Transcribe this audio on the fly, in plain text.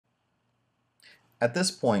At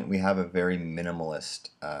this point, we have a very minimalist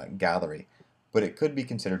gallery, but it could be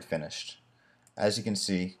considered finished. As you can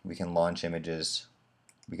see, we can launch images,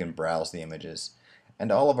 we can browse the images,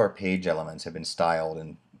 and all of our page elements have been styled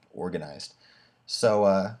and organized.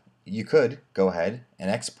 So you could go ahead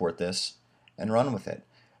and export this and run with it,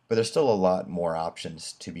 but there's still a lot more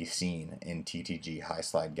options to be seen in TTG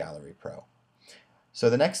Highslide Gallery Pro. So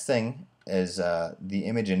the next thing is the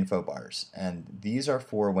image info bars, and these are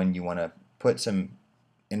for when you want to put some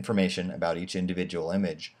information about each individual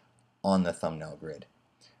image on the thumbnail grid.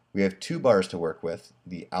 We have two bars to work with,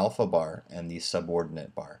 the alpha bar and the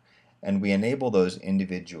subordinate bar, and we enable those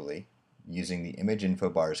individually using the image info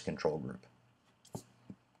bars control group.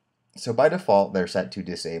 So by default they're set to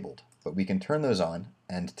disabled, but we can turn those on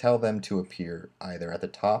and tell them to appear either at the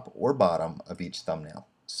top or bottom of each thumbnail.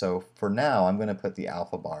 So for now I'm going to put the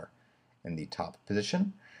alpha bar in the top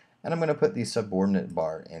position, and I'm going to put the subordinate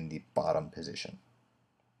bar in the bottom position.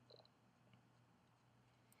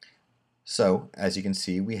 So as you can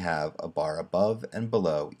see, we have a bar above and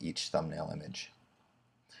below each thumbnail image.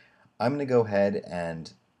 I'm going to go ahead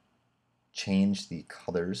and change the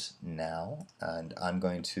colors now, and I'm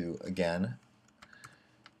going to again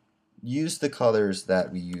use the colors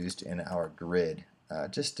that we used in our grid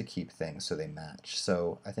just to keep things so they match.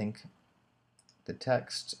 So I think the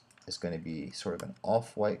text is going to be sort of an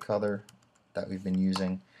off-white color that we've been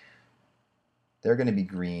using. They're going to be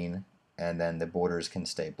green, and then the borders can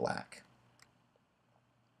stay black.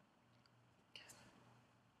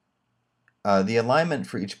 The alignment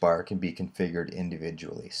for each bar can be configured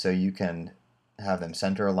individually, so you can have them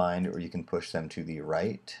center aligned or you can push them to the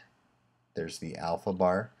right. There's the alpha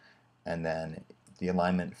bar, and then the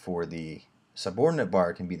alignment for the subordinate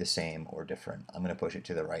bar can be the same or different. I'm going to push it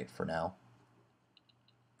to the right for now.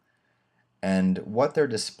 And what they're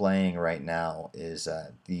displaying right now is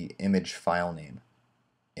the image file name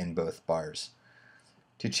in both bars.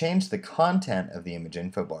 To change the content of the image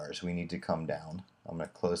info bars, we need to come down. I'm going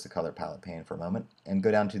to close the color palette pane for a moment and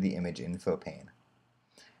go down to the image info pane.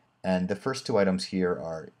 And the first two items here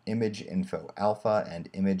are image info alpha and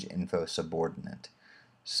image info subordinate.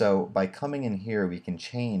 So by coming in here, we can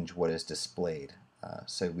change what is displayed.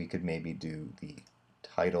 So we could maybe do the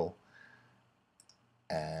title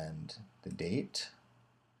and the date.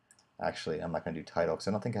 Actually, I'm not going to do title because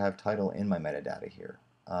I don't think I have title in my metadata here.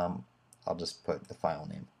 I'll just put the file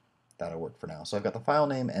name. That'll work for now. So I've got the file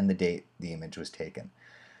name and the date the image was taken.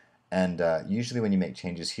 And usually when you make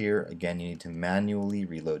changes here, again, you need to manually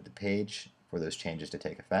reload the page for those changes to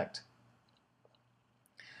take effect.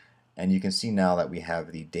 And you can see now that we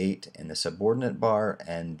have the date in the subordinate bar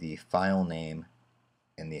and the file name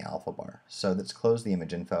in the alpha bar. So let's close the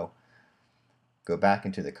image info, go back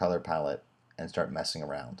into the color palette, and start messing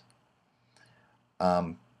around.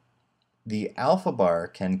 The alpha bar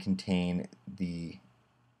can contain the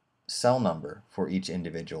cell number for each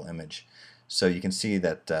individual image. So you can see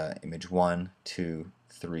that image 1, 2,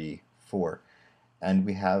 3, 4, and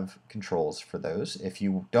we have controls for those. If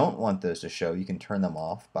you don't want those to show, you can turn them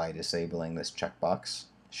off by disabling this checkbox,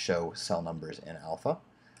 show cell numbers in alpha.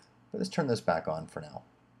 But let's turn this back on for now.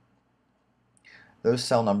 Those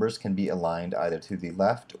cell numbers can be aligned either to the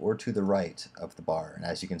left or to the right of the bar, and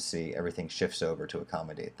as you can see, everything shifts over to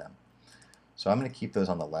accommodate them. So I'm going to keep those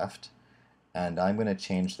on the left, and I'm going to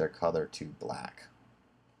change their color to black.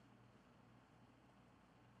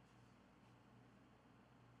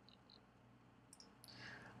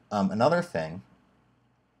 Another thing,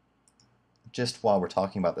 just while we're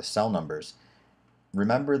talking about the cell numbers,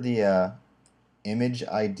 remember the image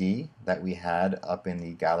ID that we had up in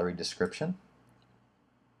the gallery description?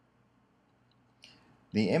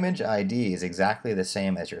 The image ID is exactly the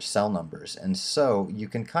same as your cell numbers, and so you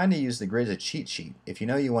can kind of use the grid as a cheat sheet. If you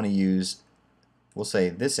know you want to use, we'll say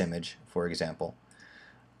this image, for example,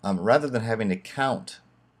 rather than having to count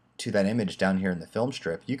to that image down here in the film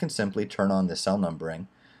strip, you can simply turn on the cell numbering,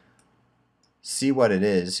 see what it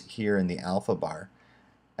is here in the alpha bar,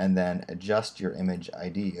 and then adjust your image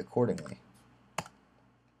ID accordingly.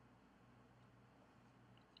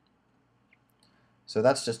 So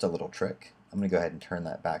that's just a little trick. I'm going to go ahead and turn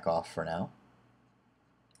that back off for now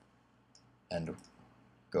and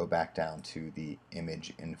go back down to the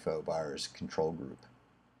image info bars control group.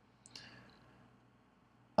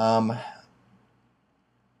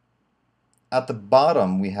 At the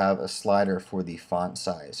bottom we have a slider for the font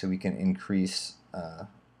size, so we can increase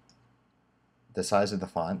the size of the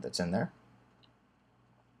font that's in there.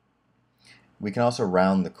 We can also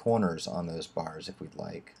round the corners on those bars if we'd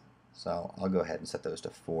like. So I'll go ahead and set those to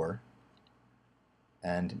 4.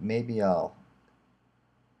 And maybe I'll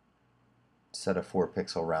set a 4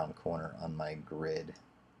 pixel round corner on my grid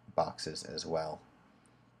boxes as well.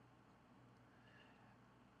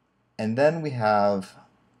 And then we have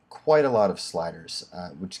quite a lot of sliders,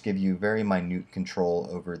 which give you very minute control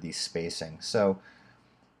over the spacing. So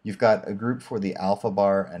you've got a group for the alpha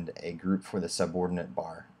bar and a group for the subordinate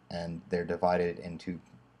bar, and they're divided into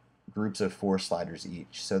groups of 4 sliders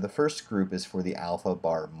each. So the first group is for the alpha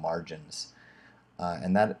bar margins,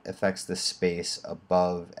 and that affects the space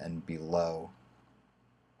above and below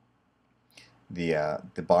the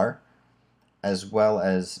bar, as well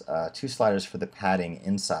as 2 sliders for the padding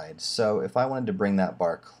inside. So if I wanted to bring that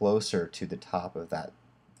bar closer to the top of that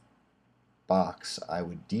box, I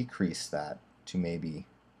would decrease that to maybe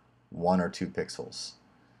 1 or 2 pixels.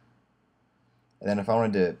 And then if I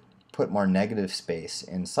wanted to put more negative space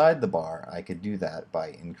inside the bar, I could do that by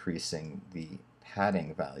increasing the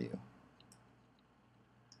padding value.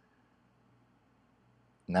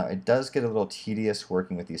 Now it does get a little tedious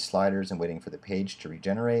working with these sliders and waiting for the page to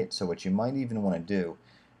regenerate, so what you might even want to do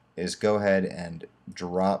is go ahead and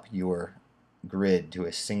drop your grid to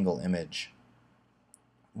a single image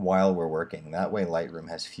while we're working. That way Lightroom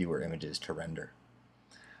has fewer images to render.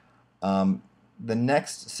 The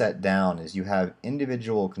next set down is you have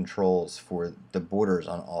individual controls for the borders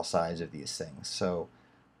on all sides of these things. So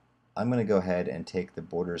I'm going to go ahead and take the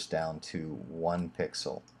borders down to 1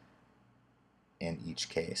 pixel in each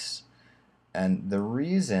case. And the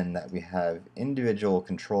reason that we have individual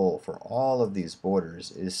control for all of these borders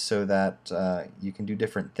is so that you can do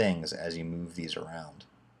different things as you move these around.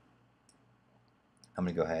 I'm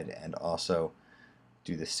going to go ahead and also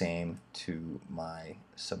do the same to my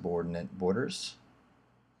subordinate borders.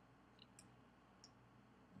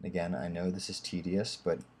 Again, I know this is tedious,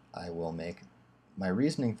 but I will make my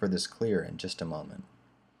reasoning for this clear in just a moment.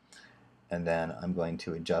 And then I'm going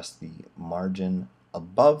to adjust the margin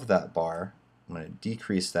above that bar. I'm going to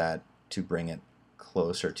decrease that to bring it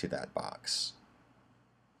closer to that box.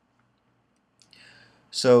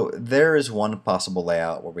 So there is one possible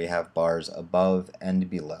layout where we have bars above and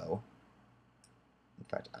below. In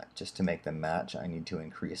fact, just to make them match, I need to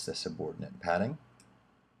increase the subordinate padding.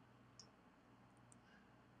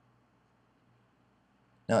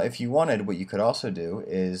 Now if you wanted, what you could also do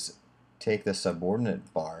is take the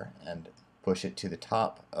subordinate bar and push it to the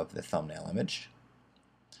top of the thumbnail image.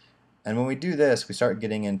 And when we do this, we start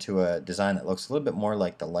getting into a design that looks a little bit more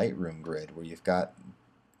like the Lightroom grid, where you've got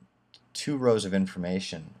 2 rows of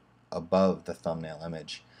information above the thumbnail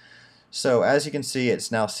image. So as you can see,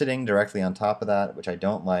 it's now sitting directly on top of that, which I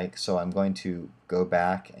don't like, so I'm going to go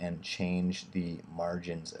back and change the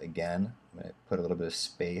margins again. I'm going to put a little bit of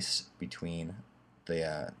space between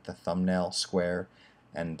the thumbnail square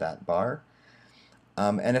and that bar.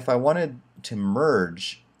 And if I wanted to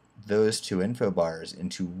merge those 2 info bars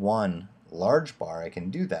into one large bar, I can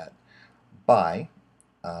do that by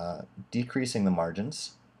decreasing the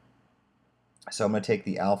margins. So I'm going to take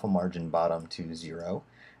the alpha margin bottom to 0,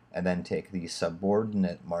 and then take the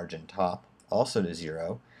subordinate margin top also to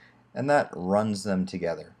 0, and that runs them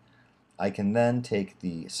together. I can then take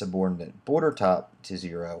the subordinate border top to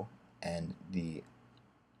 0 and the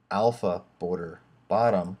alpha border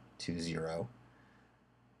bottom to 0,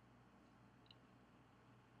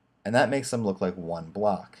 and that makes them look like one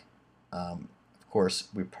block. Of course,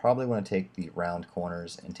 we probably want to take the round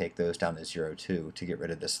corners and take those down to 0 too to get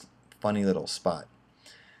rid of this funny little spot.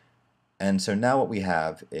 And so now what we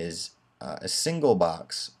have is a single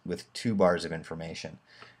box with 2 bars of information.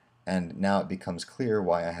 And now it becomes clear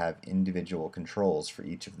why I have individual controls for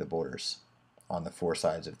each of the borders on the 4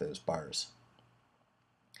 sides of those bars.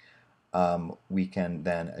 We can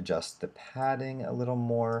then adjust the padding a little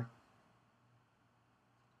more.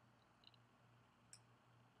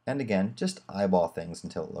 And again, just eyeball things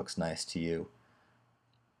until it looks nice to you.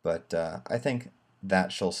 But I think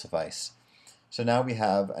that shall suffice. So now we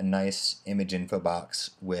have a nice image info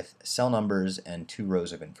box with cell numbers and 2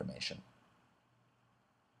 rows of information.